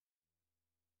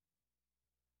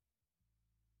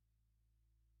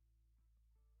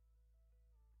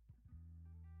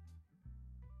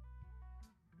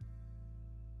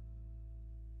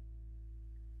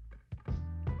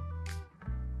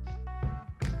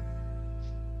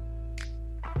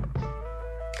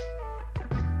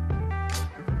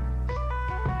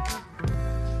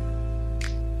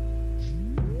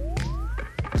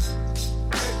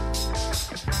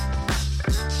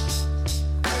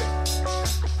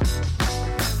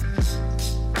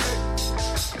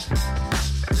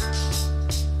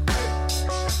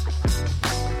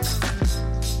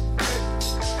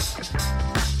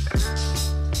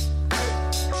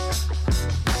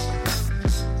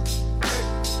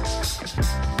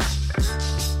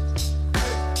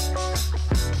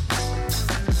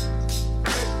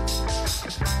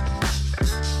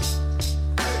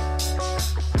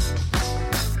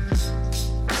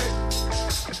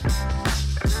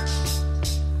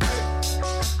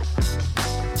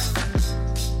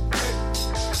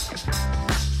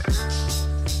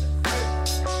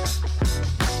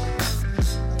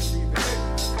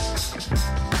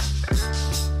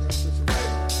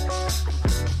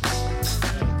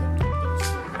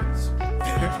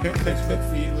Facebook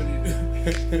feed when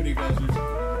you guys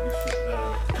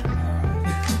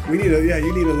We need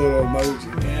you need a little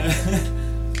emoji. Yeah.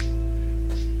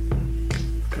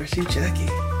 First you Chucky,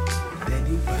 then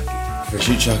you Bucky. First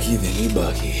you Chucky, then you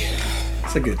Bucky.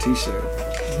 That's a good t-shirt.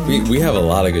 We have a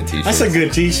lot of good t-shirts. That's a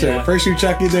good t-shirt. Yeah. First you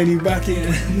Chucky, then you Bucky.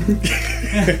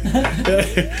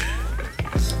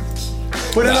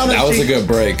 Put it on That was a good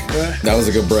break. Yeah. That was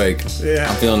a good break. Yeah.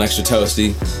 I'm feeling extra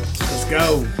toasty, Let's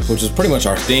go. which is pretty much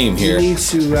our theme here. You need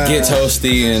to Get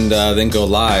toasty and then go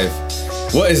live.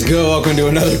 What is good? Welcome to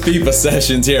another FIFA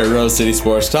Sessions here at Rose City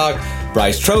Sports Talk.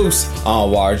 Bryce Trost,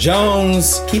 Anwar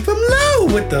Jones. keep them low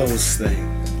with those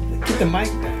things. Keep the mic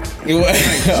down.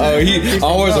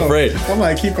 Anwar's afraid. I'm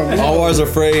like, keep them low. Anwar's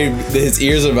afraid that his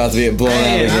ears are about to get blown out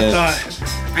Man, again.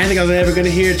 I didn't think I was ever gonna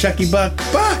hear Chucky Buck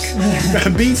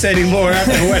beats anymore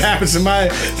after what happened to my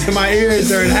ears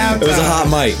during halftime. It was a hot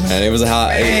mic, man. It was a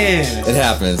hot. Man. It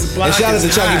happens. And Block shout out is to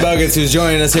Chucky hot. Buckets, who's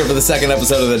joining us here for the second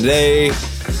episode of the day.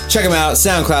 Check him out,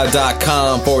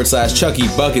 SoundCloud.com/Chucky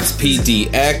Buckets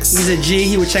PDX. He's a G.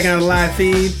 He was checking out the live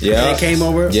feed. Yeah. And he came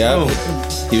over. Yeah. Boom.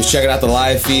 He was checking out the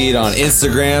live feed on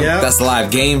Instagram. Yep. That's the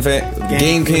live game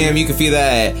cam. You can feed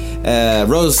that at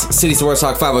Rose City Sports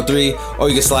Talk 503, or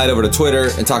you can slide over to Twitter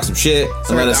and talk some shit and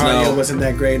Sorry, let us the audio know wasn't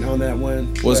that great on that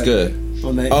one. what's but good.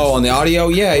 On that. On the audio?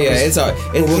 Yeah.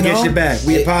 We'll we'll get you back.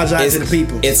 We apologize to the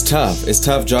people. It's tough. It's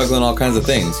tough juggling all kinds of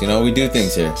things. You know, we do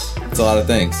things here. It's a lot of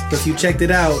things. If you checked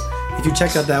it out, if you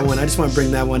checked out that one, I just want to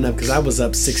bring that one up because I was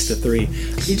up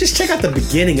 6-3. You just check out the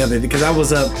beginning of it because I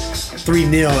was up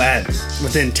 3-0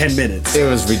 within 10 minutes. It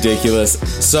was ridiculous.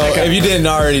 So, if you didn't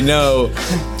already know,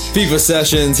 FIFA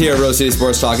Sessions here at Rose City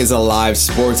Sports Talk is a live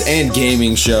sports and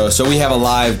gaming show. So we have a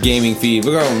live gaming feed.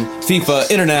 We're going FIFA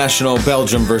International,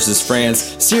 Belgium versus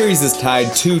France. Series is tied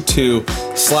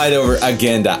 2-2. Slide over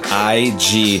again to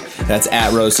IG. That's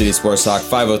at Rose City Sports Talk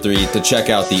 503 to check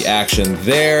out the action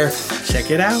there. Check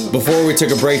it out. Before we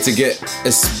took a break to get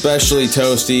especially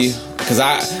toasty, because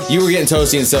you were getting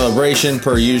toasty in celebration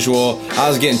per usual. I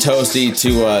was getting toasty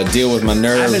to deal with my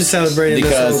nerves. I've been celebrating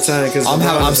this whole time because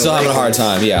I'm still having a hard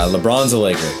time. Yeah, LeBron's a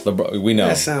Laker. We know.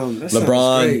 That sounds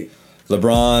LeBron. great.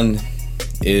 LeBron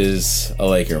is a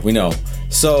Laker. We know.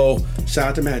 So Shout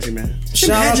out to Magic Man.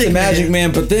 shout out to Magic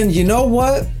Man. But then you know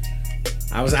what?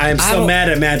 I am still mad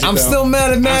at Magic. I'm though. still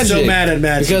mad at Magic. I'm still mad at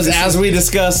Magic because as we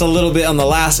discussed a little bit on the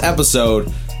last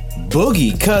episode,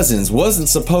 Boogie Cousins wasn't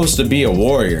supposed to be a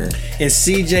Warrior. And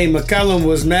CJ McCollum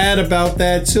was mad about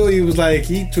that too. He was like,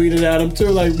 he tweeted at him too,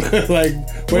 like,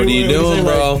 what are you doing,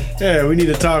 bro? Like, yeah, we need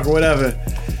to talk or whatever.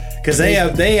 Because they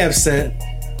have sent.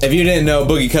 If you didn't know,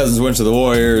 Boogie Cousins went to the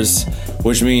Warriors,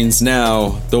 which means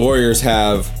now the Warriors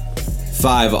have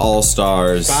 5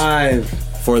 All-Stars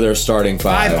for their starting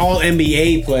 5. 5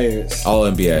 All-NBA players.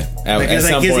 All-NBA. Because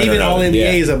even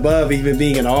All-NBA is above even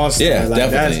being an All-Star. Yeah, like,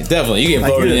 definitely. You get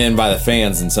voted in by the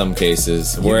fans in some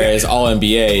cases, whereas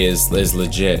All-NBA is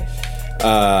legit.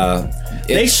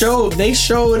 They showed this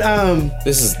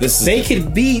is they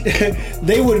could beat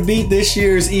they would beat this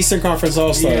year's Eastern Conference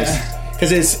All-Stars.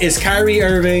 Because it's Kyrie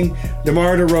Irving,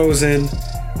 DeMar DeRozan,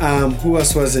 who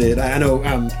else was it? I know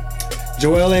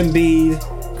Joel Embiid,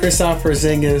 Kristaps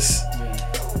Porzingis,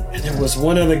 and there was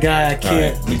one other guy I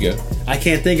can't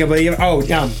think of, but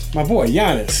my boy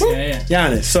Giannis.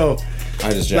 Giannis. So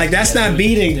that's not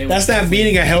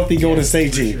beating a healthy Golden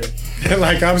State team.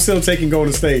 Like, I'm still taking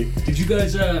Golden State. Did you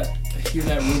guys hear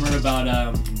that rumor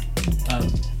about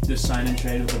the sign and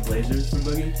trade with the Blazers for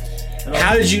Boogie?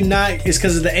 How did you not? It's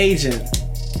because of the agent.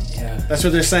 Yeah. That's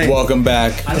what they're saying. Welcome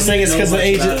back. I don't saying it's know 'cause of much the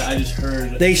agent. about it. I just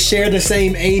heard They share the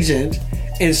same agent,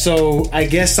 and so I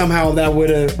guess somehow that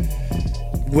wouldn't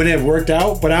have worked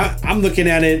out. But I'm looking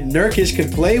at it. Nurkic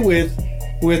could play with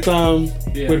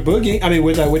Boogie. I mean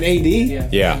with AD.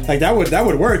 Yeah. Like that would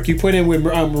work. You put in with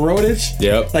Mirotic.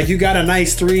 Yep. Like you got a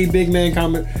nice 3 big man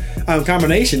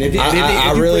combination. If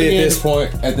I really at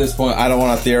this point I don't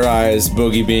want to theorize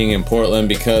Boogie being in Portland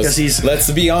because let's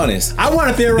be honest. I want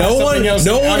to theorize something else.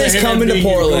 No one is coming to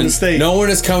Portland. No one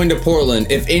is coming to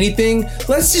Portland. If anything,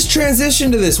 let's just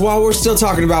transition to this while we're still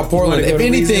talking about Portland. If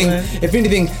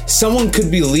anything, someone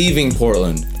could be leaving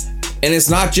Portland. And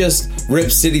it's not just Rip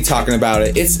City talking about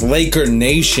it. It's Laker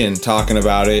Nation talking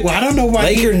about it. Well, I don't know why.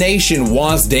 Laker Nation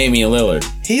wants Damian Lillard.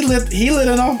 He lit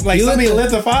it off. Like somebody lit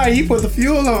the fire. He put the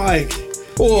fuel on. Like,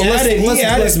 well,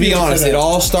 let's be honest. It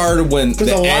all started when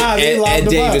the Ed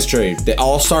Davis trade. It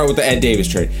all started with the Ed Davis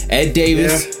trade. Ed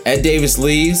Davis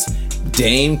leaves.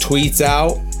 Dame tweets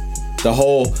out, The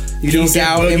whole You don't peace get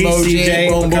out Boogie, emoji, CJ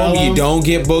boom, boom. McCollum. You don't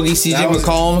get Boogie. CJ That was-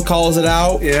 McCollum calls it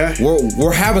out. Yeah.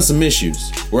 We're having some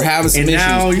issues. We're having some And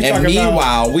now issues. you And talk about-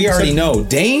 meanwhile, we already know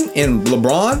Dame and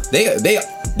LeBron.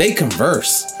 They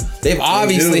converse. They've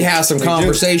obviously do. had some They do.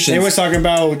 conversations They was talking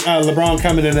about LeBron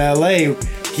coming to LA.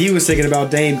 He was thinking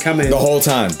about Dame coming the whole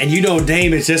time. And you know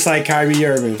Dame is just like Kyrie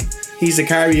Irving. He's the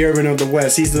Kyrie Irving of the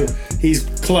West. He's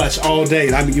clutch all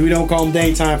day. I mean, we don't call him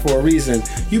Dame time for a reason.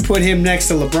 You put him next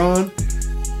to LeBron,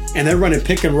 and they're running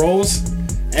pick and rolls.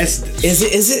 That's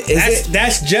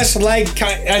just like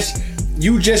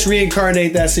you just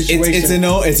reincarnate that situation.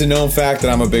 It's a known fact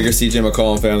that I'm a bigger CJ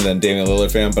McCollum fan than Damian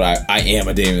Lillard fan, but I am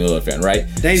a Damian Lillard fan, right?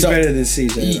 Dame's better than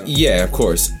CJ. though. Yeah, of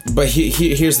course. But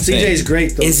here's the thing. CJ's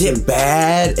great though. Is it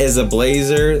bad as a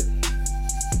Blazer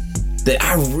that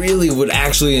I really would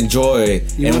actually enjoy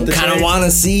want and the kind of trade? want to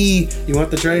see? You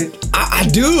want the trade? I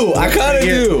do. I kind of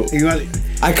do. You want?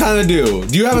 I kind of do.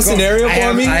 Do you have a scenario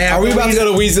for me? Are we about to go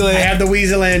to I Weezyland? have the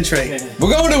Weezyland trade.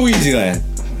 We're going to Weezyland.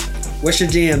 What's your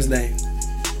GM's name?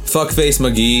 Fuckface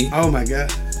McGee. Oh my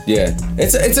god. Yeah,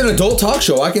 it's an adult talk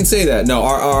show. I can say that. No,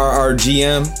 our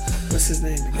GM. What's his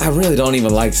name again? I really don't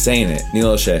even like saying it.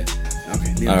 Neil O'Shea.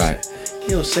 Okay, Neil All Shea. right.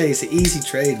 Neil Shea, it's an easy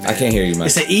trade, man. I can't hear you, man.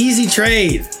 It's an easy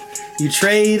trade. You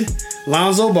trade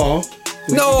Lonzo Ball.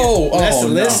 No. Oh,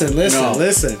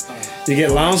 Listen. You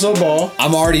get Lonzo Ball,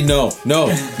 I'm already no.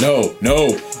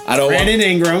 I don't Brandon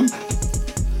Ingram,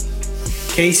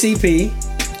 KCP,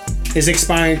 his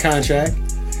expiring contract,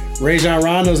 Rajon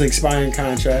Rondo's expiring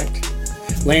contract,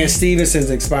 Lance Stevenson's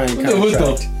expiring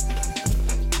contract.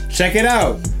 Check it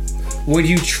out. When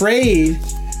you trade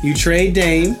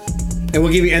Dame, and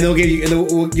we'll give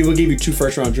you 2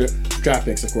 first round draft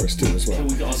picks, of course, too, as well. So we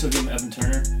can also give him Evan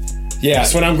Turner. Yeah,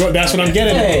 That's what I'm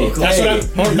getting Hey, at.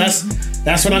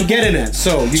 That's what I'm getting at.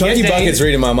 So you Chunky get Dame. Bucket's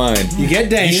reading my mind. You get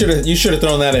Dame. You should have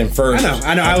thrown that in first.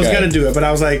 I know. I was gonna do it, but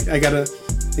I was like, you gotta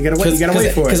wait. You gotta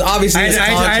wait for it. Because obviously his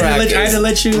contract I had to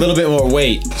let you a little bit more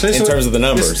weight in terms of the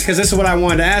numbers. Because this is what I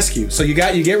wanted to ask you. So you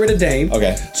get rid of Dame.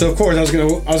 Okay. So of course I was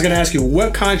gonna ask you,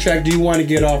 what contract do you want to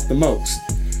get off the most,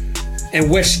 and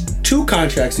which 2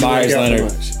 contracts do you want to Myers get off Leonard.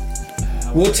 the most?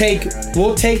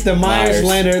 We'll take the Myers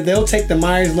Leonard. They'll take the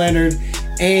Myers Leonard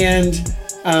and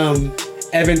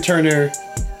Evan Turner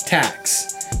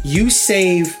tax. You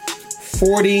save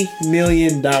 $40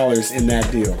 million in that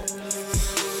deal.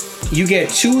 You get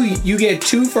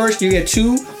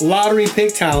two lottery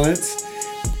pick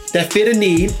talents that fit a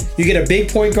need. You get a big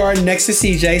point guard next to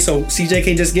CJ, so CJ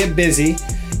can just get busy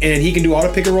and he can do all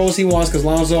the pick and rolls he wants because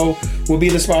Lonzo will be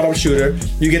the spot up shooter.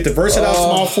 You get the versatile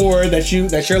small forward that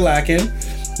you're lacking.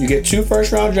 You get 2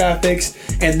 first round draft picks,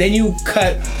 and then you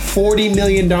cut $40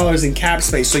 million in cap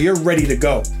space, so you're ready to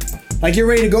go. Like you're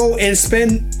ready to go and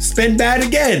spend bad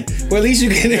again. Well, at least you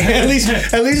can at least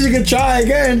you can try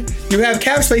again. You have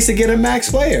cap space to get a max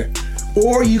player,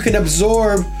 or you can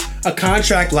absorb a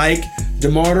contract like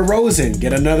DeMar DeRozan.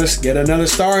 Get another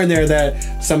star in there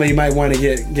that somebody might want to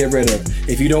get rid of.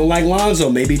 If you don't like Lonzo,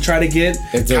 maybe try to get.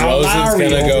 If Kyle DeRozan's Lowry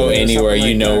gonna over go there or anywhere, something you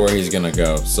like know that. where he's gonna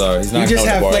go. So he's not You just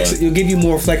coming have to Portland. it'll give you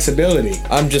more flexibility.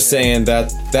 I'm just saying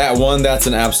that's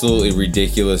an absolutely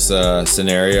ridiculous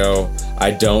scenario. I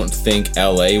don't think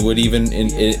LA would even.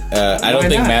 I don't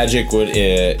think not? Magic would.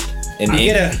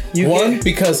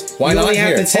 Because why you not only have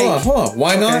here? to take- Hold on.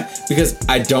 Why Okay. not? Because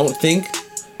I don't think,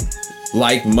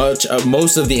 like most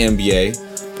of the NBA,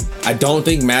 I don't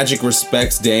think Magic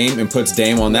respects Dame and puts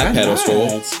Dame on that Why pedestal.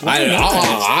 not? Why not?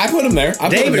 I put him there.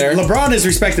 LeBron is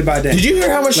respected by Dame. Did you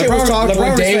hear how much shit was talked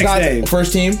when Dame respects got Dame.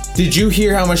 first team? Did you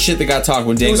hear how much shit that got talked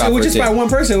when Dame got It was first just team? by one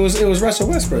person. It was Russell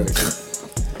Westbrook.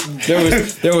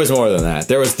 There was more than that.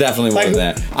 There was definitely more Like-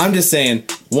 than that. I'm just saying.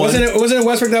 Wasn't it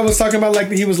Westbrook that was talking about like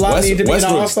he was lobbying to be an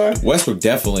All-Star? Westbrook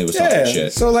definitely was talking Yeah.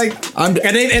 shit. So like, and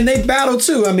they battled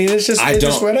too. I mean, it's just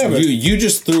whatever. You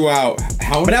just threw out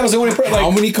how? But that was the only how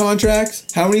many contracts?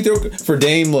 How many for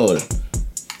Dame Lillard?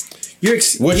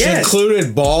 Which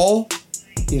included Ball,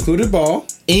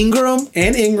 Ingram,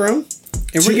 and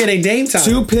we're getting Dame time.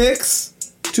 2 picks.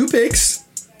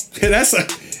 Yeah, that's a.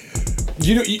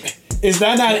 Is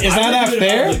that not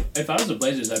fair? If I was the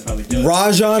Blazers, I'd probably do it.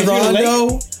 Rajon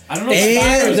Rondo. I don't know.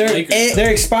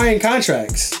 They're expiring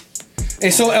contracts.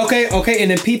 And so and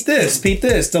then peep this.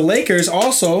 The Lakers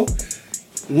also,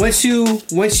 once you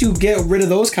get rid of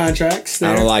those contracts,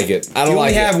 I don't like it. I don't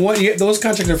like it. Those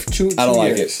contracts are for 2 years. I don't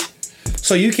like it.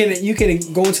 So you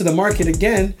can go into the market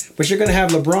again, but you're gonna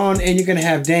have LeBron and you're gonna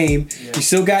have Dame. Yeah.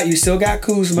 You still got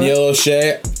Kuzma. Neil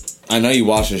O'Shea. I know you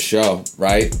watch the show,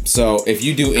 right? So if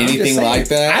you do anything like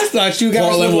that, I thought you guys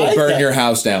Portland will like burn that. your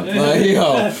house down. Like,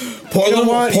 yo, Portland,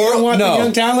 you don't want the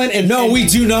young talent? No, we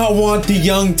do not want the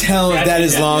young talent that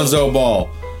is Lonzo Ball.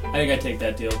 I think I take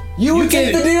that deal. You would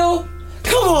take the deal?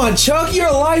 Come on, Chuck. You're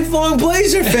a lifelong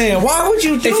Blazer fan. Why would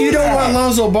you do If you don't that? want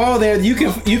Lonzo Ball there, you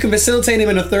can facilitate him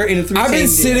in a 3-team I've been deal.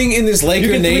 sitting in this Laker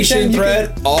You can Nation 3-10,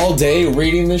 thread all day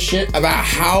reading this shit about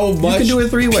how much can do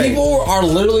it 3-way. people are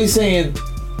literally saying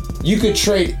you could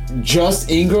trade just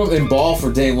Ingram and Ball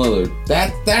for Dame Lillard.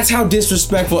 That's how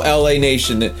disrespectful LA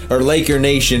Nation or Laker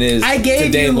Nation is to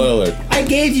Dame Lillard. I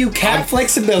gave you cap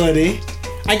flexibility.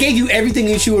 I gave you everything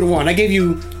that you would want. I gave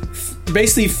you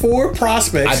basically 4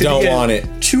 prospects. I and don't you get want it.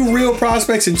 2 real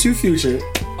prospects and 2 future.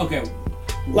 Okay.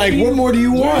 Like, what more do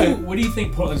you want? What do you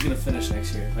think Portland's gonna finish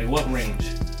next year? Like, what range?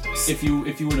 If you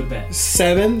were to bet.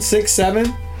 7, 6,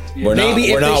 7. We're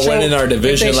not winning our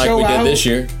division like we did this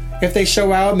year. If they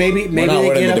show out, maybe not they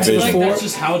winning get the up to I the feel like 4. that's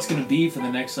just how it's gonna be for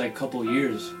the next like couple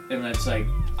years, and that's like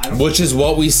I don't. Which is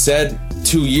what we said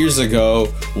 2 years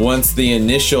ago once the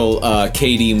initial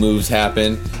KD moves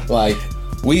happened. Like,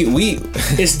 we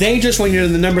It's dangerous when you're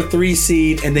in the number 3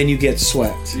 seed and then you get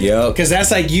swept. Yep. Because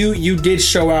that's like you did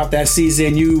show out that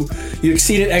season. You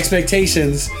exceeded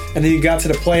expectations and then you got to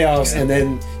the playoffs and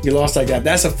then you lost like that.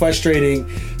 That's a frustrating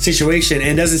situation and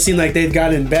it doesn't seem like they've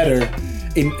gotten better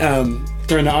in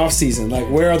during the offseason. Like,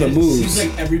 where are the moves? Seems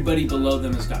like everybody below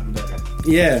them has gotten better.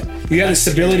 Yeah. You got the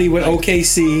stability with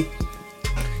OKC.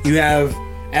 You have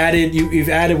added you've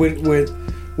added with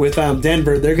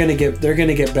Denver. They're gonna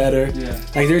get better. Yeah.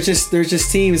 Like there's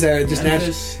just teams that are just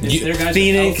Memphis, naturally. if their guys are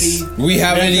Phoenix. healthy. we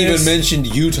haven't Memphis. even mentioned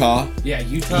Utah. Yeah,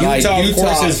 Utah. Utah, of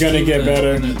course, is going to get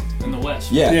better. in the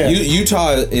West. Yeah, Yeah.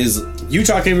 Utah is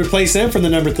Utah can replace them from the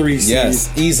number 3 seed. yes,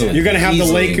 easily. You're going to have the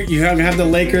Easily. Lakers. You're going to have the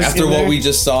Lakers After in what there. we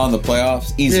just saw in the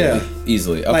playoffs. Easily,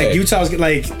 easily. Okay. Like Utah's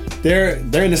like they're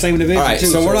in the same division. All right, too,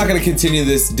 so we're not going to continue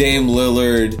this Dame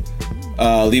Lillard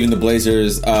leaving the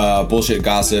Blazers bullshit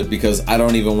gossip because I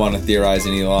don't even want to theorize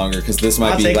any longer because this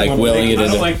might I'll be take like one. willing I it don't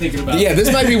into. like thinking about Yeah, it.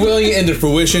 this might be willing it into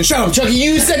fruition. Shut up, Chucky.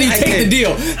 You said he'd take the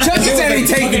deal. Chucky said he'd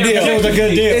take the Okay, deal. okay, It was a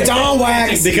good deal. It's on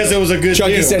wax. because it was a good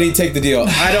Chucky deal. said he'd take the deal.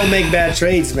 I don't make bad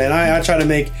trades, man. I try to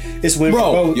make this win for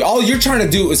Bro, both. all you're trying to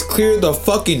do is clear the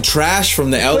fucking trash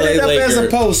from the LA Put it up Lakers. as a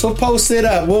post. We'll post it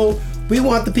up. We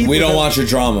want the people. We don't to, want your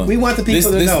drama. We want the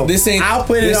people to know. This ain't. I'll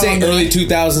put it This on ain't there. early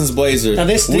 2000s Blazers. Now,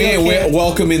 this we deal ain't can't-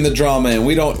 welcoming the drama, and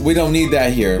we don't need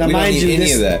that here. Now, we don't mind need you, any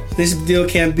this, of that. this deal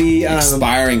can't be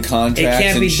Expiring It contracts.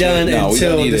 can't and be shit. done No, we don't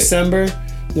until need December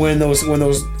when those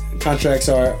contracts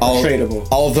are tradable.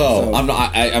 Although So, I'm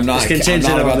not it's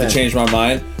contingent about on to that. change my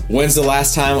mind. When's the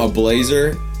last time a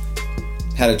Blazer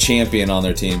had a champion on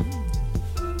their team?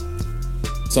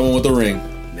 Someone with a ring.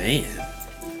 man,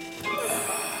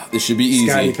 This should be easy.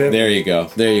 Scottie Pippen. There you go.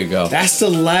 There you go. that's the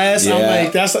last. Yeah.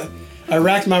 I'm like, I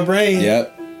racked my brain.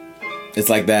 Yep. It's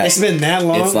like that. It's been that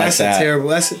long. It's like that's that. terrible.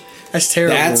 That's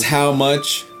terrible. That's how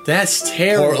much That's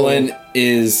terrible. Portland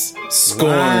is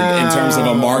scorned in terms of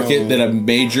a market that a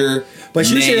major But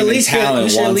you should name at least and get talent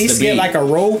wants to be. like a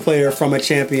role player from a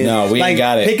champion. No, we like, ain't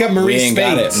got it. Pick up we Maurice ain't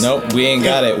got it. Spates. Nope, we ain't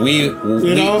got it. We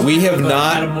know? have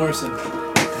not. Adam Morrison.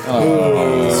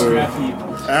 Oh. Scrap heap.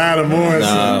 Adam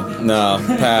Morrison. No,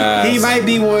 pass. He might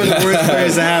be one of the worst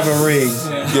players to have a ring.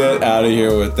 Get out of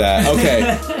here with that. Okay,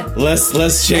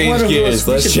 let's change gears.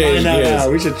 Let's change gears.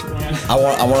 We should. I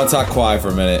want to talk Kawhi for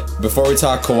a minute. Before we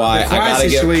talk Kawhi, The I gotta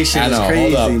give. situation I know. is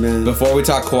crazy, hold up. man. Before we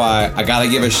talk Kawhi, I gotta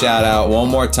give a shout out one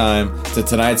more time to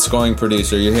tonight's scoring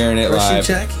producer. You're hearing it live.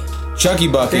 Check. Chucky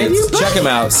Dave, Buckets. you Check him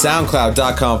out.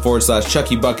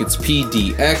 SoundCloud.com/Chucky Buckets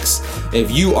PDX. If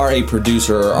you are a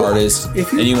producer or artist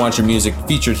if you- and you want your music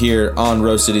featured here on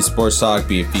Rose City Sports Talk,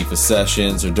 be it FIFA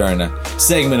sessions or during a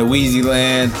segment of Wheezy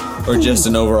Land or just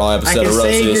an overall I episode can of Rose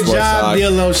save City your Sports job, Talk.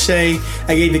 deal O'Shea.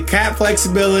 I gave you cap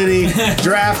flexibility,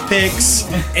 draft picks,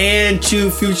 and 2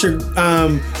 future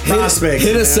prospects.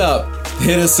 Hit us man. up.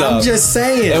 Hit us up. I'm just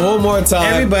saying. And one more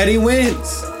time. Everybody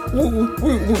wins.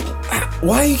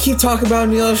 Why do you keep talking about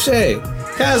Neil O'Shea?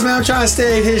 Cause man, I'm trying to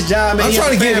save his job. Man. I'm He trying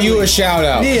has to give family. you a shout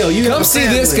out. Neil, you have come a see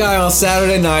this family. guy on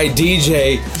Saturday night,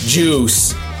 DJ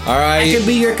Juice. All right, I could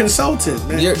be your consultant,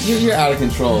 man. you're out of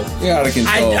control. You're out of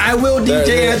control. I will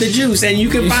DJ at the Juice, and you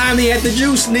can find me at the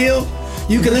Juice, Neil.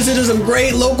 You can listen to some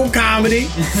great local comedy,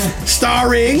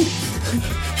 starring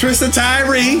Trista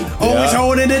Tyree, always Yeah.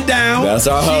 holding it down. That's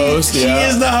our host, She yeah.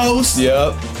 is the host.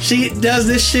 Yep. She does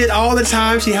this shit all the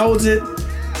time. She holds it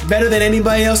better than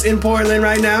anybody else in Portland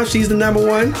right now. She's the number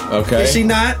one. Okay. Is she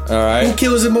not? All right. Who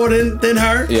kills it more than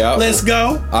her? Yeah. Let's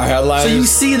go. Our headliners. So you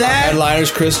see that? Our headliners,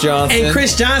 Chris Johnson. And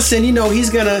Chris Johnson, you know, he's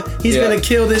gonna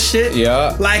kill this shit.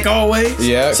 Yeah. Like always.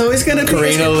 Yeah. So it's gonna be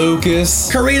Karina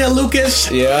Lucas. Karina Lucas.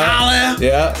 Yeah. Holla.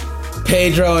 Yeah.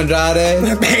 Pedro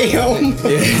Andrade. Bam.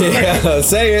 Yeah,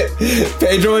 say it.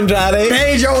 Pedro Andrade.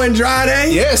 Pedro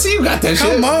Andrade. Yeah, see, you got that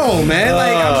shit. Come on, man.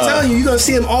 Like, I'm telling you, you're going to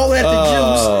see him all at the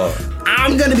juice.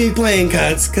 I'm going to be playing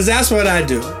cuts because that's what I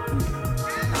do.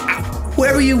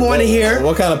 Whoever you want to hear,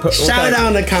 What kind of shout it out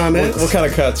in the comments. What kind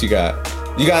of cuts you got?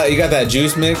 You got that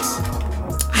juice mix?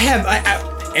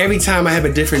 Every time I have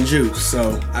a different juice.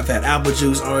 So I've had apple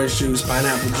juice, orange juice,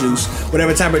 pineapple juice,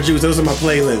 whatever type of juice. Those are my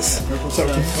playlists. So,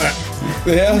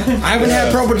 Yeah. I haven't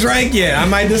had Purple Drink yet.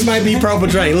 This might be Purple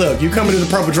Drink. Look, you coming to the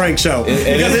Purple Drink show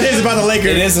because it is about the Lakers.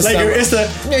 It is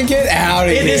get out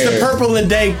of here. It is the Purple and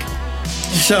Dank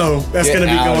show that's Get gonna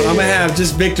be out going. of I'm gonna here. have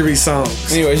just victory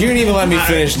songs. Anyways, you didn't even let me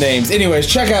finish names. Anyways,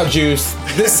 check out Juice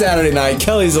this Saturday night.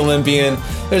 Kelly's Olympian.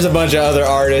 There's a bunch of other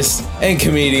artists and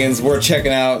comedians we're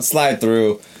checking out. Slide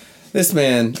through. This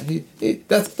man,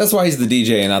 that's why he's the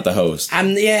DJ and not the host. Hey.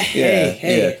 I'm the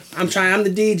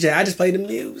DJ. I just play the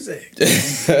music.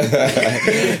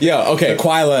 Yo, okay,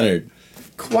 Kawhi Leonard.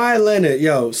 Kawhi Leonard,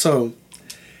 yo. So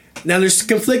now there's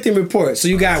conflicting reports. So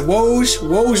you got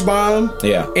Woj Bomb,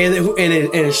 Yeah.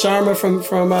 and Sharma from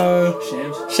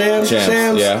Shams,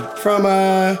 yeah.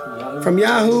 from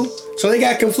Yahoo. So they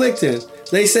got conflicting.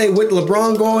 They say with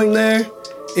LeBron going there,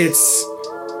 it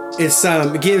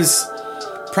gives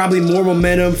probably more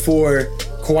momentum for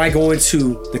Kawhi going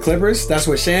to the Clippers. That's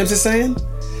what Shams is saying,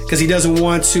 because he doesn't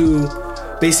want to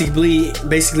basically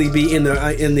be in the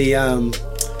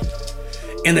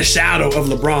shadow of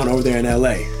LeBron over there in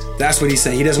LA. That's what he's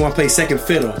saying. He doesn't want to play second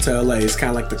fiddle to LA. It's kind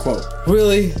of like the quote.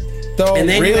 Really? Though? And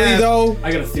then really though?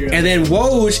 I got a theory. And then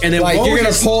Woj, Like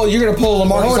Woj you're gonna pull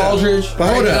LaMarcus Aldridge.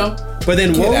 But hold up. But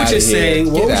then Woj is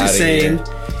saying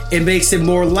it makes it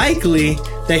more likely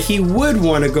that he would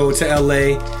want to go to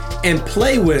LA and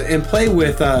play with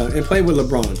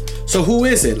LeBron. So who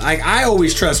is it? Like, I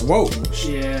always trust Woj.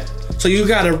 Yeah. So you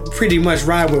gotta pretty much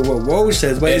ride with what Woj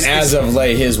says. But And as of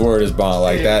late, his word is bond.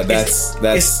 Like that's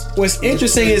what's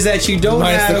interesting is that you don't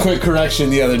minus have the quick correction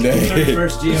the other day.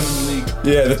 31st GM in the league.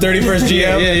 Yeah, the 31st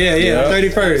GM. Yeah.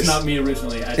 31st. It's not me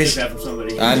originally. I took that from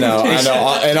somebody. I know.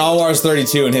 And Alwar's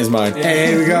 32 in his mind. Hey,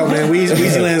 here we go, man.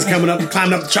 Weezyland's climbing up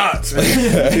the charts,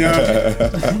 man. You know,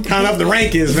 climbing up the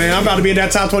rankings, man. I'm about to be in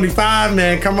that top 25,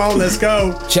 man. Come on, let's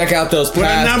go. Check out those With a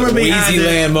past number behind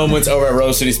Weezyland moments over at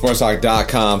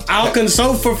RoseCitySportsTalk.com. I'll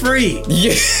console for free.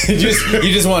 Yeah,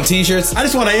 you just want t-shirts? I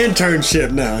just want an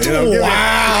internship now. You know?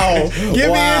 Wow. Get me in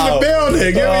the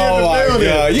building. Get me in the building.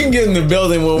 God. You can get in the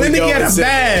building when Let we me go get and a sit.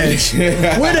 badge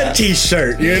with a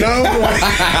t-shirt, you know?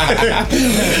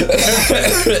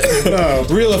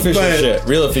 Real official shit.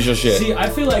 Real official shit. See, I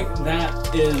feel like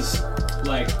that is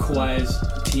like Kawhi's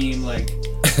team, like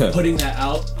putting that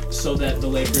out so that the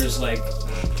Lakers like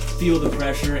feel the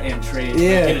pressure and trade.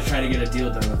 Yeah. Like, try to get a deal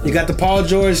done with You it. got the Paul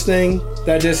George thing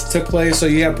that just took place, so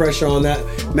you have pressure on that.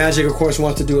 Magic, of course,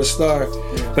 wants to do a star.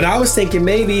 Yeah. But I was thinking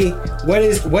maybe, what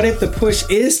if the push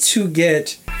is to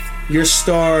get your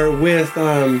star with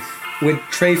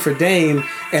trade for Dame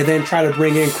and then try to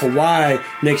bring in Kawhi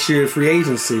next year free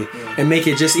agency and make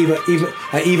it just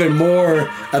even more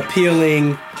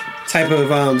appealing type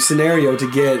of scenario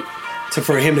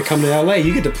for him to come to LA.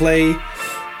 You get to play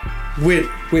with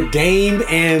Dame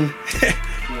and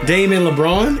Dame and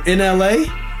LeBron in LA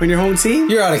on your home team.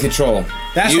 You're out of control.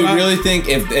 That's you what really think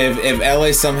if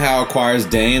LA somehow acquires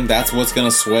Dame, that's what's going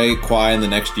to sway Kawhi in the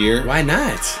next year? Why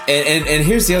not? And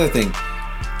here's the other thing.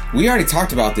 We already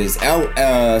talked about this.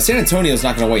 San Antonio's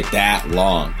not going to wait that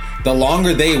long. The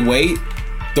longer they wait,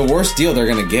 the worse deal they're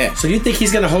going to get. So you think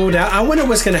he's going to hold out? I wonder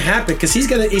what's going to happen because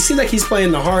it seems like he's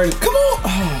playing the hard. Come on.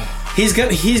 Oh. He's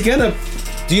gonna.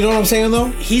 Do you know what I'm saying though?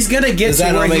 He's gonna get to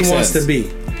where he wants to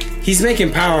be. He's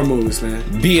making power moves, man.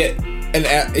 Be it,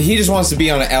 and he just wants to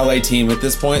be on an LA team at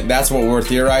this point. That's what we're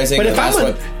theorizing. But if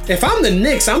I'm the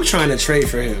Knicks, I'm trying to trade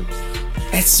for him.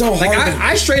 It's so hard. Like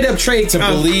I straight up trade to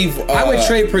believe. I would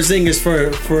trade Porzingis for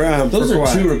those for are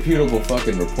Kawhi. two reputable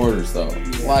fucking reporters, though.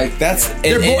 Like that's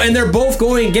they're both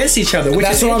going against each other. Which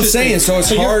that's is what I'm saying. So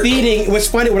it's hard. You're feeding. What's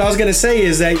funny? What I was gonna say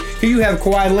is that here you have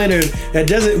Kawhi Leonard that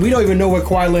doesn't. We don't even know what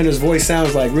Kawhi Leonard's voice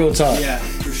sounds like. Real talk. Yeah,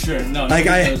 for sure. No, Like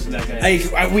nobody knows who that guy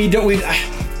is. we don't.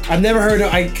 I've never heard him.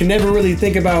 I can never really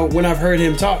think about when I've heard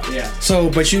him talk. Yeah. So,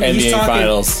 but he's NBA talking.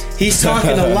 Finals. He's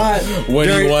talking a lot when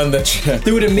he won the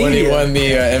through the media. When he won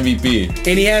the MVP.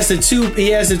 And he has the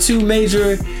two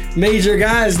major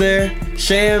guys there,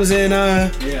 Shams and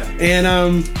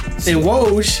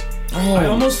Woj. I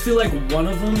almost feel like one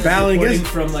of them is Battling reporting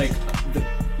against- from like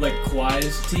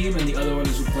Kawhi's team, and the other one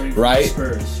is reporting from Right. the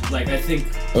Spurs. Like I think.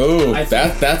 Ooh, I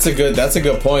think- that's a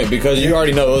good point because you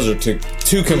already know those are two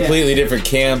completely different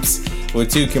camps with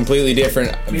two completely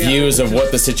different views of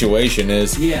what the situation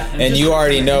is. Yeah, and you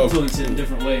already know influence it in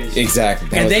different ways. exactly.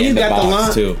 That And was then you in got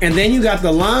box, too. and then you got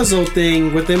the Lonzo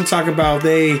thing with them talking about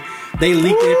they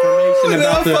leaked information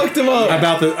that fucked him up.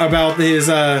 about his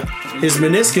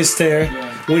meniscus tear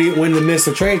when they missed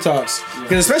the trade talks.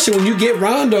 Because especially when you get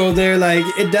Rondo there, like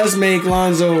it does make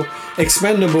Lonzo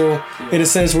expendable in a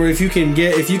sense where if you can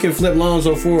flip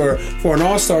Lonzo for an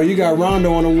all-star, you got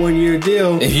Rondo on a 1-year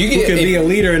deal. If you who can be a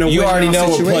leader in a you already know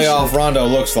situation. what playoff Rondo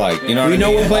looks like. You know what We I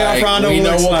know mean? what playoff Rondo we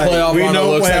know looks what like. playoff We Rondo know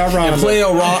looks playoff like. Rondo. And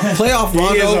playoff He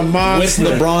is a Rondo with monster.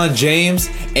 LeBron James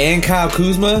and Kyle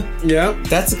Kuzma. Yeah.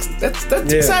 That's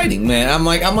exciting, man. I'm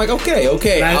like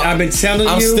okay. I've been telling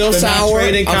I'm you. still they're not sour.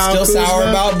 trading I'm Kyle still sour Kuzma.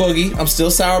 about Boogie.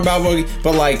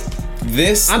 But like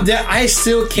this, I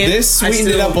still can't. this sweetened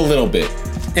it up a little bit.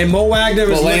 And Mo Wagner is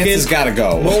But Lance looking. has got to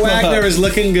go. Mo Wagner is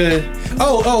looking good.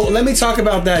 Oh, let me talk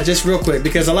about that just real quick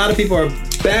because a lot of people are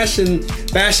bashing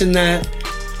that.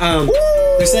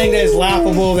 They're saying that it's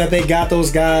laughable that they got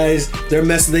those guys. They're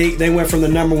they went from the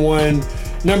number one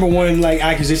like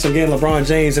acquisition again, LeBron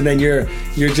James, and then you're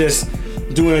just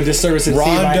doing a disservice to the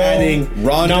team by adding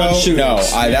Rondo. non-shooters. No,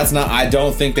 that's not. I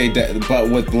don't think they did. But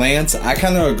with Lance, I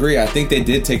kind of agree. I think they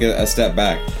did take a step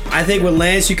back. I think with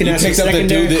Lance, you can You have some picked up the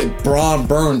secondary. dude that Braun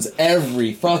burns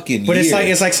every fucking But year.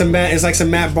 it's like some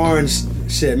Matt Barnes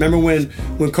shit. Remember when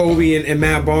Kobe and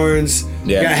Matt Barnes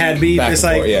had beef? Back It's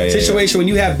and like forth. situation when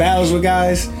you have battles with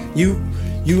guys, you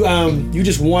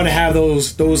just want to have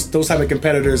those type of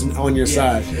competitors on your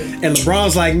side. And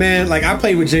LeBron's like, man, like I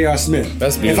played with J.R. Smith.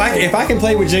 That's beautiful. If I can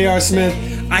play with J.R. Smith,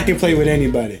 I can play with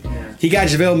anybody. He got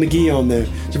JaVale McGee on there.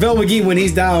 JaVale McGee, when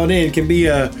he's dialed in, can be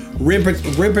a rim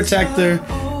protector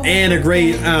and a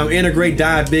great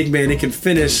dive big man. It can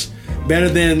finish better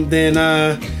than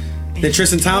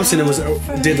Tristan Thompson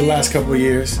did the last couple of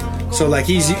years. So like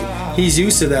he's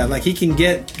used to that. Like you can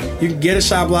get a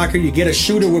shot blocker, you get a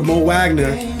shooter with Mo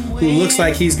Wagner, who looks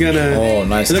like he's gonna. Oh,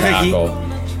 nice tackle.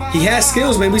 Like he has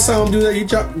skills, man. We saw him do that. He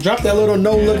dropped that little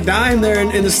no look dime there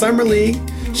in the summer league.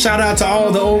 Shout out to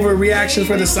all the overreactions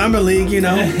for the summer league. You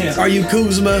know, are you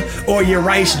Kuzma or you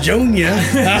Rice Jr.?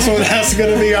 That's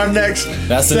gonna be our next.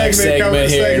 That's the next segment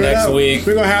here next week.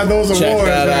 We're gonna have those Check awards.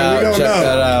 that Man. out. We don't Check know.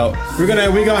 that out. We're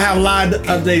gonna have live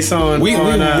updates on. We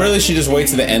really should just wait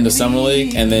to the end of Summer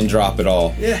League and then drop it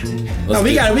all. Yeah. No,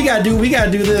 we gotta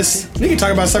do this. We can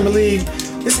talk about Summer League.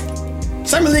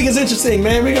 Summer League is interesting,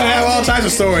 man. We're gonna have all types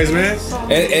of stories, man.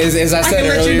 As I I said can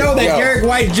let earlier, you know that yo, Derek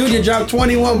White Jr. dropped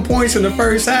 21 points in the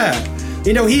first half.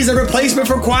 You know, he's a replacement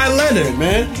for Kawhi Leonard,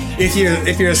 man. If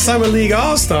you're a Summer League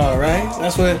All-Star, right?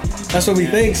 That's what we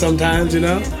think sometimes, you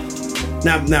know.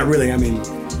 Not really. I mean,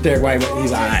 Derek White,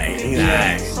 he's alright. He's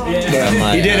alright.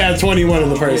 Yeah. He did have 21 in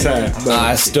the first half. But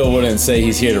I still wouldn't say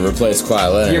he's here to replace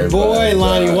Kawhi Leonard. your boy but,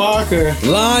 Lonnie Walker.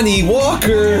 Lonnie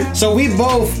Walker. So we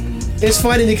both. It's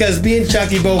funny because me and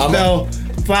Chucky both fell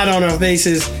flat on our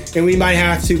faces, and we might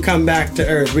have to come back to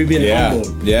earth. We've been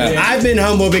humbled. Yeah. I've been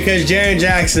humbled because Jaren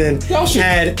Jackson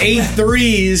had 8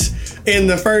 threes in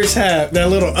the first half.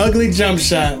 That little ugly jump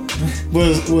shot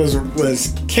was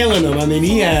killing him. I mean,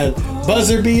 he had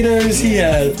buzzer beaters. He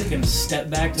had Step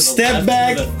back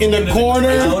in the corner.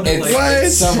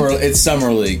 It's summer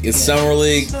league. It's summer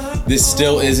league. This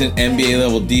still isn't NBA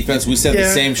level defense. We said the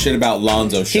same shit about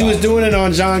Lonzo. He was doing it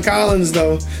on John Collins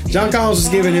though. John Collins was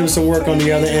giving him some work on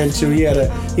the other end too. He had a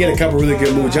couple really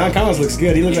good moves. John Collins looks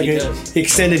good. He looks like he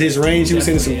extended his range. He was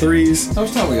hitting some threes. How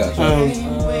much time we got?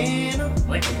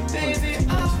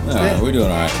 We're doing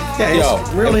all right.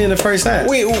 Yeah, we're only in the first half.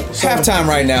 Halftime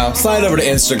right now. Slide over to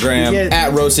Instagram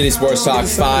at Rose City Sports Talk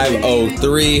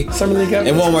 503. Summer League up.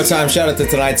 And one more time, shout out to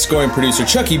tonight's scoring producer,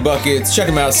 Chucky Buckets. Check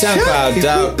him out,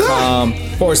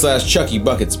 soundcloud.com/Chucky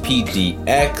Buckets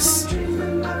PDX.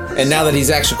 And now that he's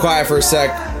actually quiet for a sec,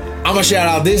 I'm gonna shout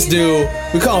out this dude.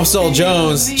 We call him Soul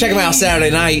Jones. Check him out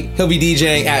Saturday night. He'll be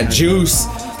DJing at Juice.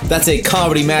 That's a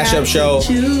comedy mashup show.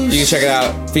 You can check it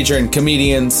out, featuring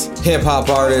comedians, hip hop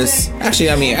artists. Actually,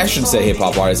 I mean, I shouldn't say hip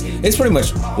hop artists. It's pretty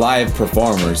much live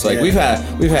performers. Like we've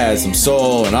had some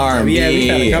soul and R&B, we've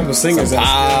had a couple singers, some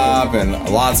pop, and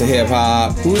lots of hip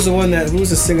hop. Who's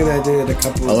the singer that did a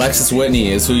couple? Alexis Whitney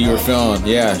is who you were feeling.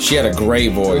 Yeah, she had a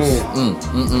great voice.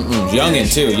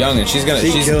 Youngin too, Youngin. She's gonna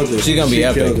be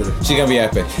epic. She's gonna be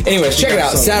epic. Anyways, check it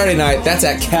out. Saturday night. That's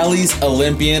at Kelly's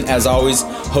Olympian, as always,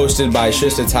 hosted by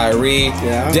Shista Tyree.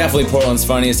 Yeah. Definitely Portland's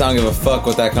funniest. I don't give a fuck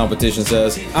what that competition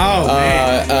says. Oh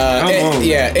man.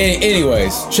 Yeah.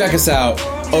 Anyways, check us out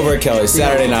over at Kelly's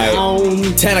Saturday night,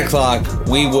 10 o'clock.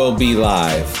 We will be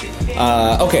live.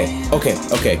 Okay.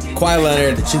 Kawhi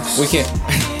Leonard. We can't.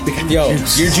 Yo, your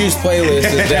Juice playlist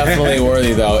is definitely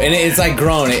worthy though, and it's like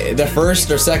grown. The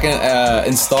first or second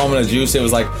installment of Juice, it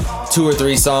was like 2 or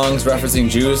 3 songs referencing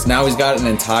Juice. Now he's got an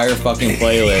entire fucking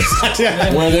playlist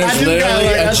where there's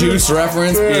literally a Juice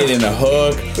reference, be it in a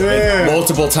hook,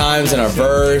 multiple times in a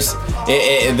verse.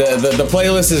 The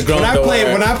playlist is grown.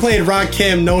 When I played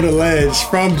Rakim Know the Ledge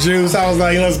from Juice, I was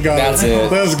like, let's go. That's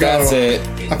it. Let's go. That's it.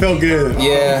 I felt good.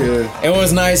 Yeah. And what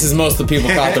was nice is most of the people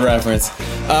caught the reference. Okay.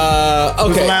 It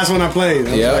was the last one I played.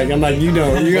 I'm like, you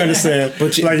understand.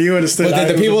 But you understood. But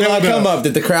did the people not come up?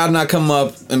 Did the crowd not come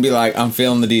up and be like, I'm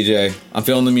feeling the DJ. I'm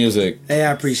feeling the music. Hey,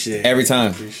 I appreciate it. Every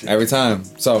time.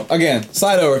 So, again,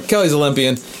 slide over. Kelly's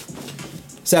Olympian.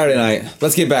 Saturday night.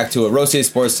 Let's get back to it.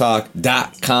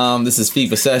 RoastedSportsTalk.com. This is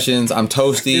FIFA Sessions. I'm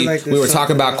Toasty. Like we were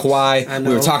talking about Kawhi.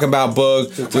 We were talking about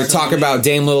Boog. We were talking about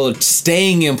Dame Lillard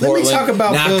staying in Portland,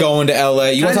 not going to LA.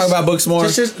 You want to talk about Boog some more?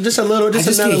 Just a little. Just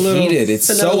I another get little. Heated. It's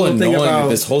so annoying that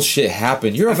this whole shit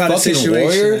happened. You're a fucking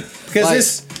warrior.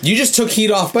 Because you just took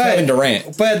heat off Kevin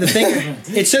Durant. But the thing,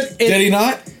 did he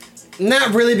not?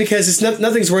 Not really, because it's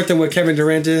nothing's worse than what Kevin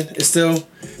Durant did. It's still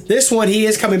this one. He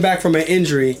is coming back from an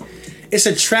injury. It's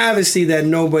a travesty that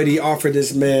nobody offered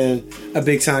this man a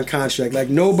big time contract. Like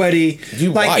nobody.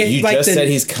 You just said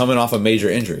he's coming off a major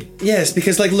injury. Yes,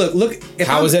 because look.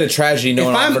 How is it a tragedy? No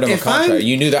one offered him a contract.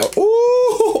 You knew that.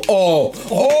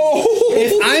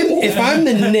 If I'm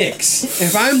the Knicks,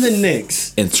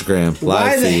 Instagram live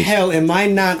why the feed. hell am I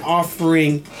not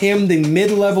offering him the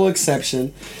mid-level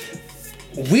exception?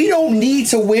 We don't need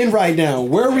to win right now.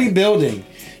 We're rebuilding.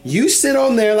 You sit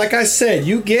on there, like I said,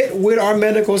 you get with our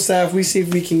medical staff, we see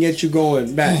if we can get you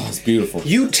going back. Oh, it's beautiful.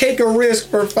 You take a risk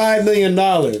for $5 million.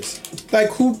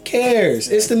 Like, who cares?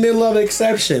 It's the mid-level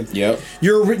exception. Yep.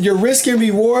 Your risk and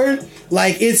reward,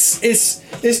 like, it's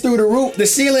through the roof. The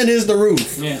ceiling is the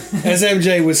roof, as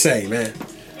MJ would say, man.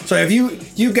 So if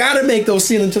you got to make those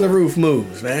ceiling to the roof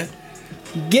moves, man.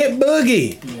 Get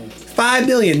Boogie. $5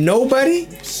 million. Nobody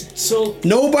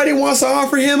wants to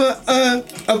offer him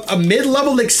a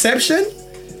mid-level exception?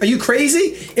 Are you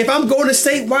crazy? If I'm going to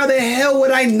state, why the hell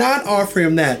would I not offer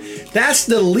him that? That's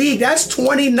the league. That's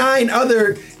 29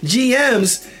 other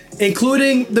GMs,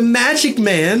 including the Magic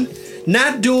Man,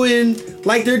 not doing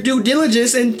like their due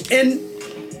diligence and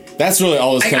that's really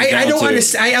all this comes down I don't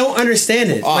to. I don't understand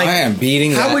it. I am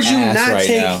beating how would you not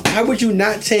take? now. How would you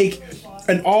not take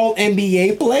an all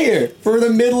NBA player for the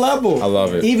mid level? I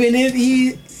love it. Even if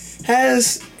he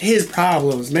has his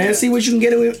problems, man. See what you can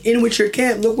get in with your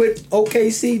camp. Look what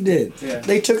OKC did. Yeah.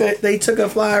 They took a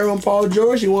flyer on Paul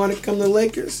George. He wanted to come to the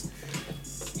Lakers.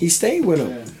 He stayed with him.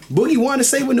 Yeah. Boogie wanted to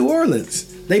stay with New Orleans.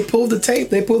 They pulled the tape.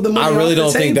 They pulled the money. I really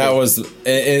don't think that was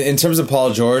in terms of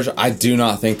Paul George. I do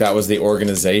not think that was the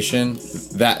organization.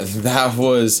 That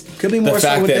was could be more the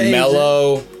fact so with that the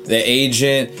Melo, the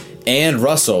agent, and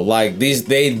Russell, like this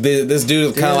dude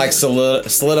kind of like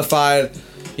solidified.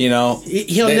 You know,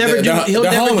 he'll never do.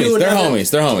 They're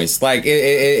homies. Like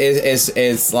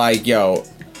it's like, yo.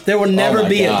 There will never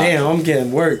be a damn. I'm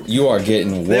getting work. You are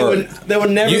getting work. There will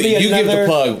never be another. You give the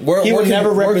plug. He will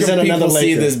never represent another Laker. Where can people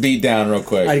see this beat down real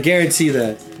quick? I guarantee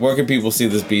that. Where can people see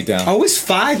this beat down? Oh, it's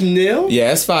 5-0?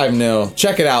 Yeah, it's 5-0.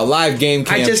 Check it out. Live game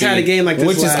campaign. I just had a game like this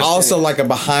which is also year. like a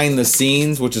behind the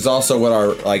scenes, which is also what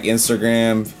our like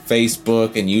Instagram,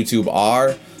 Facebook, and YouTube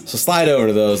are. So slide over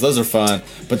to those. Those are fun.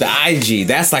 But the IG,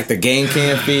 that's like the game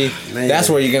cam feed. That's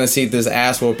where you're gonna see this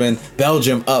ass whooping.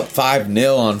 Belgium up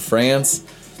 5-0 on France.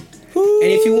 And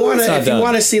if you want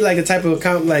to see like the type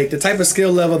of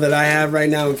skill level that I have right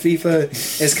now in FIFA,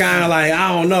 it's kind of like, I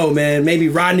don't know, man, maybe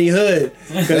Rodney Hood.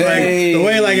 Because like the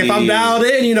way, like if I'm dialed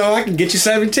in, you know, I can get you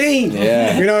 17.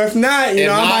 Yeah. You know, if not, you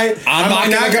know, I might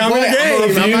not come in the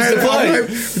game. I might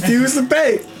refuse to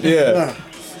pay. Yeah.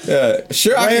 Yeah.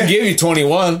 Sure, I can give you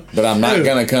 21, but I'm not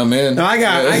gonna come in. No, I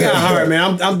got heart,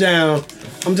 man. I'm down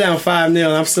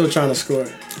 5-0. I'm still trying to score.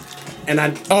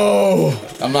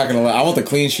 I'm not gonna lie. I want the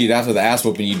clean sheet after the ass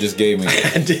whooping you just gave me.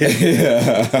 I did.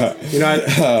 Yeah. You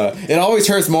know, it always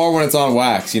hurts more when it's on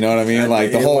wax. You know what I mean?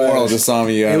 Like the whole world just saw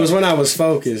me. It was when I was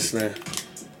focused, man.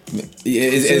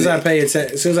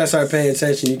 As soon as I start paying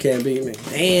attention, you can't beat me.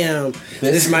 Damn,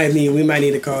 we might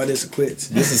need to call this a quits.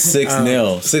 This is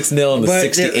 6-0, 6-0 in the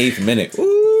 68th minute.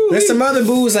 Ooh. There's some other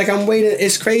moves like I'm waiting.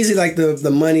 It's crazy. Like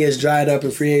the money has dried up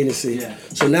in free agency. Yeah.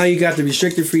 So now you got the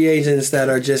restricted free agents that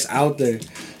are just out there.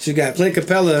 So you got Clint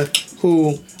Capella,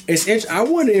 who I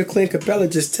wonder if Clint Capella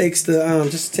just takes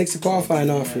the qualifying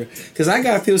offer, because I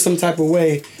gotta feel some type of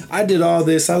way. I did all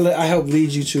this. I helped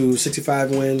lead you to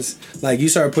 65 wins. Like, you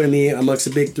started putting me amongst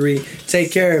the big three.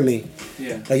 Take care of me.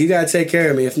 Yeah. Like, you gotta take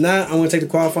care of me. If not, I'm gonna take the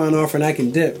qualifying offer and I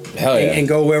can dip. Hell yeah. And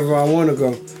go wherever I want to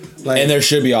go. Like, and there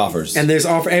should be offers. And there's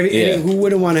offer. Who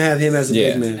wouldn't want to have him as a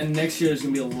big man? And next year there's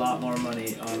gonna be a lot more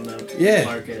money on the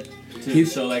market too.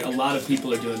 So like a lot of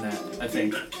people are doing that. I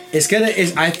think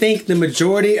I think the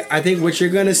majority. I think what you're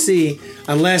gonna see,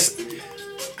 unless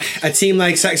a team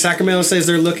like Sacramento says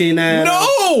they're looking at.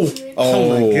 Oh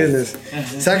my goodness!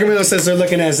 Sacramento says they're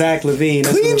looking at Zach LaVine.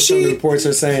 That's what some reports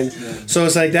are saying. Yeah. So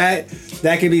it's like that.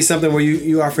 That could be something where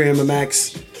you offer him a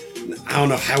max. I don't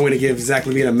know how I want to give Zach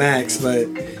LaVine a max, but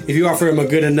if you offer him a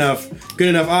good enough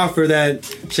offer that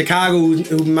Chicago,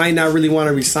 who might not really want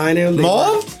to re-sign him,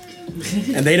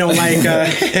 and they don't like.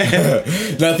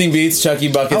 Nothing beats Chucky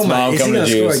Bucket's mom coming to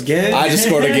Juice. I just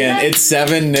scored again. It's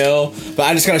 7-0, but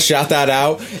I just gotta shout that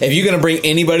out. If you're gonna bring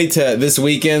anybody to this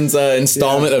weekend's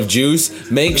installment of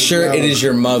Juice, make sure it is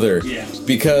your mother,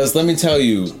 because let me tell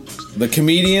you, the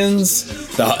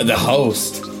comedians, the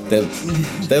host.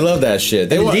 They love that shit.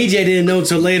 The DJ didn't know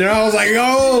till later. I was like,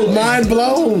 "Oh, mind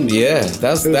blown!" Yeah,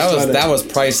 that was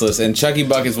priceless. And Chucky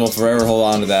Buckets will forever hold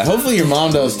on to that. Hopefully, your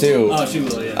mom does too. Oh, she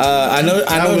will. Yeah. I know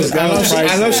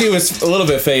she was a little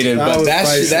bit faded, but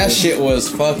that shit was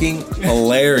fucking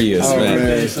hilarious,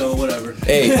 man. So whatever.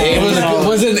 Hey,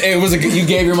 it was you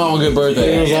gave your mom a good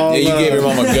birthday. You gave your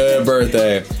mom a good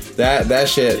birthday. That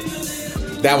shit.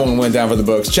 That one went down for the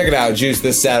books. Check it out, Juice,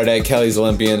 this Saturday, Kelly's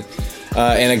Olympian.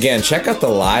 And again, check out the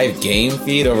live game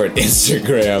feed over at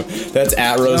Instagram. That's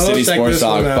at Rose City Sports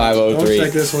Talk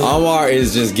 503. Amar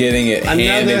is just getting it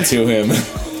handed to him.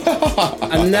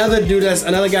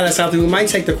 another guy that's out there who might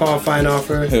take the qualifying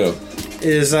offer. Who?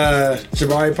 Is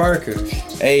Jabari Parker.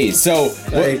 Hey, so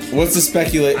what's the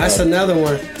speculation? That's another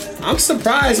one. I'm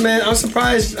surprised, man. I'm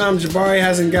surprised Jabari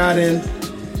hasn't gotten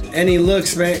any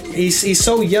looks, man. He's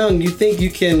so young. You think you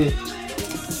can...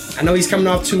 I know he's coming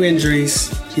off 2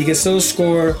 injuries. He can still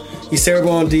score. He's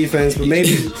terrible on defense, but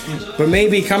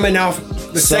maybe coming off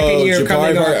the second year,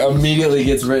 coming off, immediately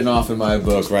gets written off in my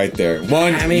book right there.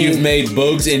 One, you've made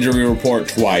Boog's injury report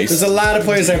twice. There's a lot of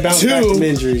players that bounce back from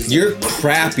injuries. You're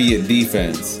crappy at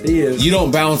defense. He is. You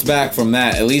don't bounce back from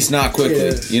that, at least not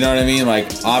quickly. You know what I mean?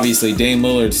 Like, obviously, Dame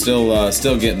Lillard's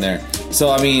still getting there. So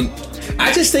I mean,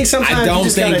 I just think sometimes you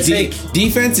just gotta take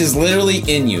defense is literally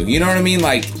in you. You know what I mean?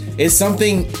 Like, it's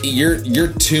something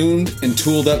you're tuned and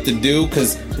tooled up to do,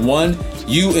 because one,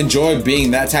 you enjoy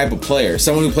being that type of player,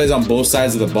 someone who plays on both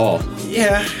sides of the ball.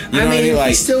 Yeah, you know what I mean? Like,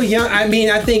 he's still young. I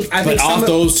think. But off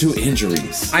those 2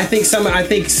 injuries, I think some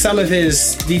of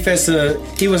his defense.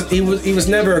 He was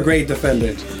never a great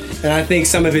defender, and I think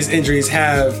some of his injuries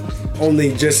have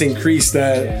only just increased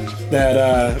that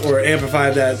or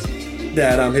amplified that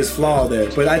his flaw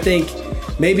there. But I think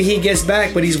maybe he gets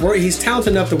back, but he's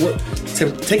talented enough to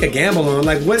take a gamble on.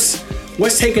 Like, what's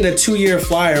taking a 2-year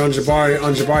flyer on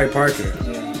Jabari Parker?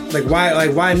 Like,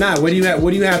 why not? What do you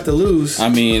have to lose? I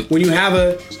mean, when you have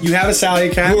a salary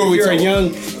cap, which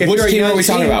team are we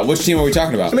talking about? Which team are we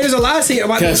talking about? I mean, there's a lot of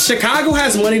teams. Chicago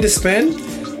has money to spend.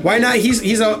 Why not?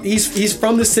 He's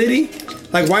from the city.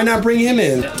 Like, why not bring him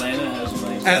in?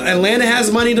 Atlanta has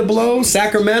money to blow.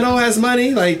 Sacramento has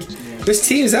money. Like, there's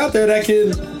teams out there that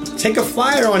can take a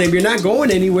flyer on him. You're not going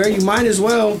anywhere. You might as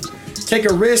well take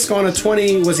a risk on a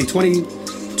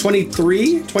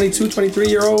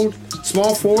 23-year-old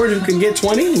small forward who can get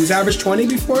 20, who's averaged 20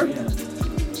 before.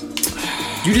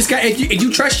 You just got, if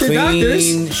you trust your doctors,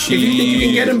 if you think you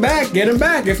can get him back.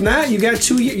 If not, you got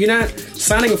 2 years. You're not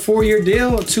signing a 4-year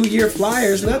deal, a 2-year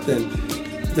flyer is nothing.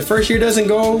 The first year doesn't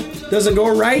go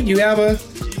right. You have an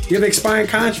expiring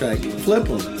contract. Flip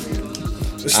him.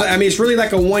 It's really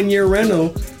like a 1-year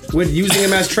rental with using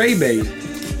him as trade bait.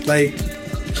 Like,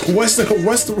 where's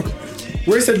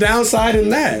the downside in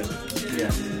that? Yeah.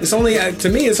 It's only, to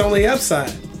me, it's only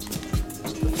upside.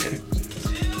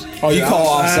 Oh, you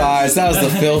call offsides? That was the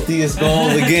filthiest goal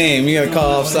of the game. You gotta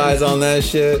call offsides on that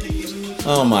shit.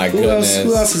 Oh my goodness.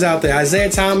 Who else is out there? Isaiah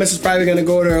Thomas is probably going to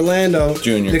go to Orlando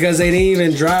Junior. because they didn't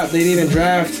even draft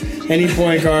any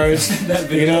point guards. That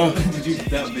video, You know,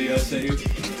 that video saved.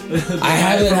 I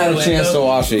haven't had a chance to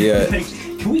watch it yet. Like,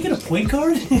 can we get a point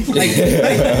guard?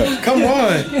 come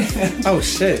on. Oh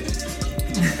shit.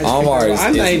 Omar is.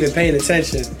 I'm not even paying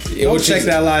attention. Go which check is-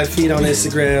 that live feed on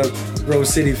Instagram.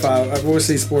 Rose City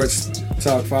Sports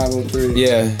Talk 503.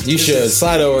 Yeah, you should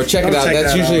slide over, check it Go out. check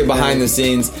That's that usually out, behind man. the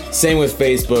scenes. Same with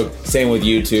Facebook, same with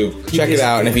YouTube. Check it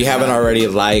out, and if you haven't already,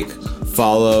 like,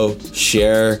 follow,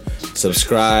 share,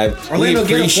 subscribe. Orlando, we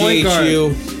get a point appreciate guard.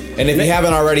 you. And if you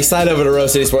haven't already, slide over to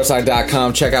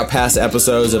RoseCitySportsTalk.com. Check out past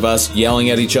episodes of us yelling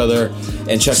at each other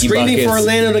and Chucky Screening for Buckets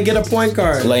Orlando to get a point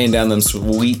guard. laying down them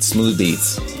sweet, smooth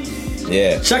beats.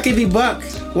 Yeah. Chucky B. Buck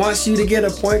wants you to get a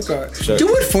point guard. Sure. Do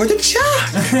it for the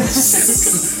Chuck.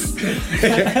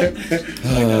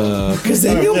 Because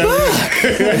then you're back.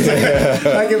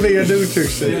 That could be a new trick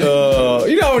shit. You know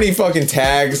how many fucking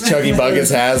tags Chucky Buckets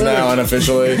has now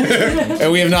unofficially?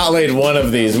 And we have not laid one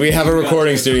of these. We have a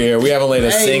recording studio here. We haven't laid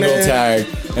a Hey, single man. tag.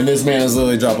 And this man has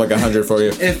literally dropped like 100 for you.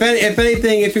 If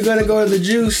anything, if you're gonna go to the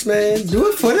juice, man, do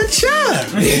it for the Chuck.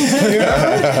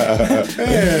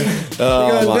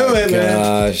 Oh gonna my do it, man.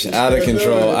 gosh. Out of You're gonna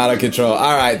control. do it. Out of control.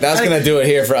 All right. That's going to do it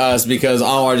here for us because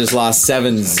Anwar just lost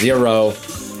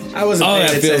 7-0. I wasn't Oh, paying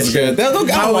that feels attention. good.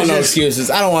 Look, I don't want no excuses.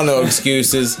 I don't want no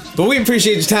excuses. But we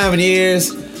appreciate your time and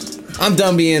ears. I'm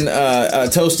done being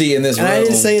toasty in this And room. I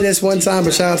didn't say this one time,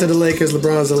 but shout out to the Lakers.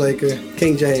 LeBron's a Laker.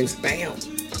 King James. Bam.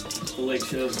 The Lake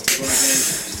shows.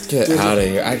 LeBron Get out of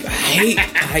here. I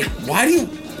hate. Why do you.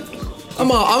 I'm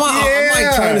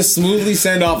like trying to smoothly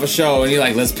send off a show, and you're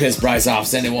like, let's piss Bryce off.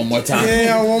 Send it one more time.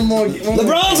 Yeah, one more.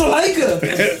 LeBron's a Laker.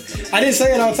 I didn't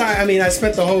say it all the time. I mean, I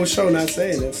spent the whole show not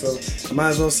saying it, so I might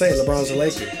as well say it. LeBron's a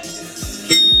Laker.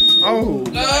 Oh.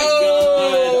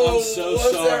 Oh, I'm so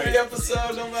sorry. Every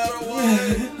episode, no matter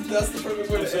what. That's the perfect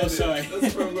way to so end sorry. it.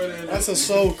 That's the perfect way to end it. That's a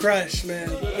soul crush, man.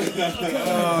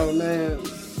 Oh, man.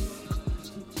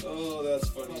 Oh, that's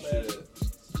funny shit.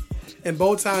 And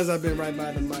both times I've been right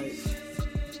by the mic.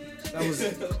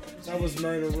 That was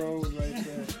Murder Rose right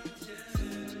there.